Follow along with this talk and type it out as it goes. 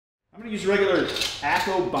I'm going to use regular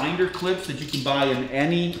Acco binder clips that you can buy in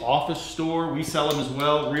any office store. We sell them as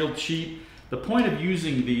well, real cheap. The point of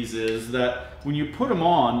using these is that when you put them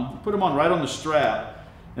on right on the strap,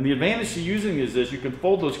 and the advantage to using is this: you can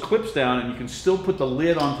fold those clips down and you can still put the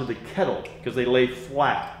lid onto the kettle because they lay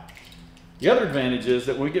flat. The other advantage is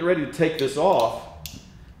that when we get ready to take this off,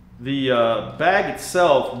 the bag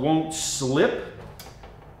itself won't slip.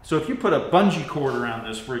 So if you put a bungee cord around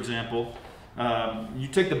this, for example, you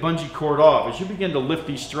take the bungee cord off, as you begin to lift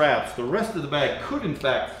these straps, the rest of the bag could in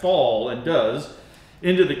fact fall, and does,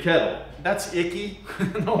 into the kettle. That's icky.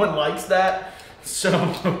 No one likes that.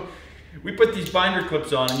 So we put these binder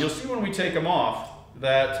clips on, and you'll see when we take them off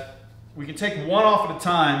that we can take one off at a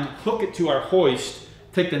time, hook it to our hoist,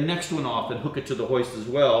 take the next one off and hook it to the hoist as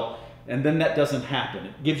well, and then that doesn't happen.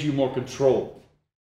 It gives you more control.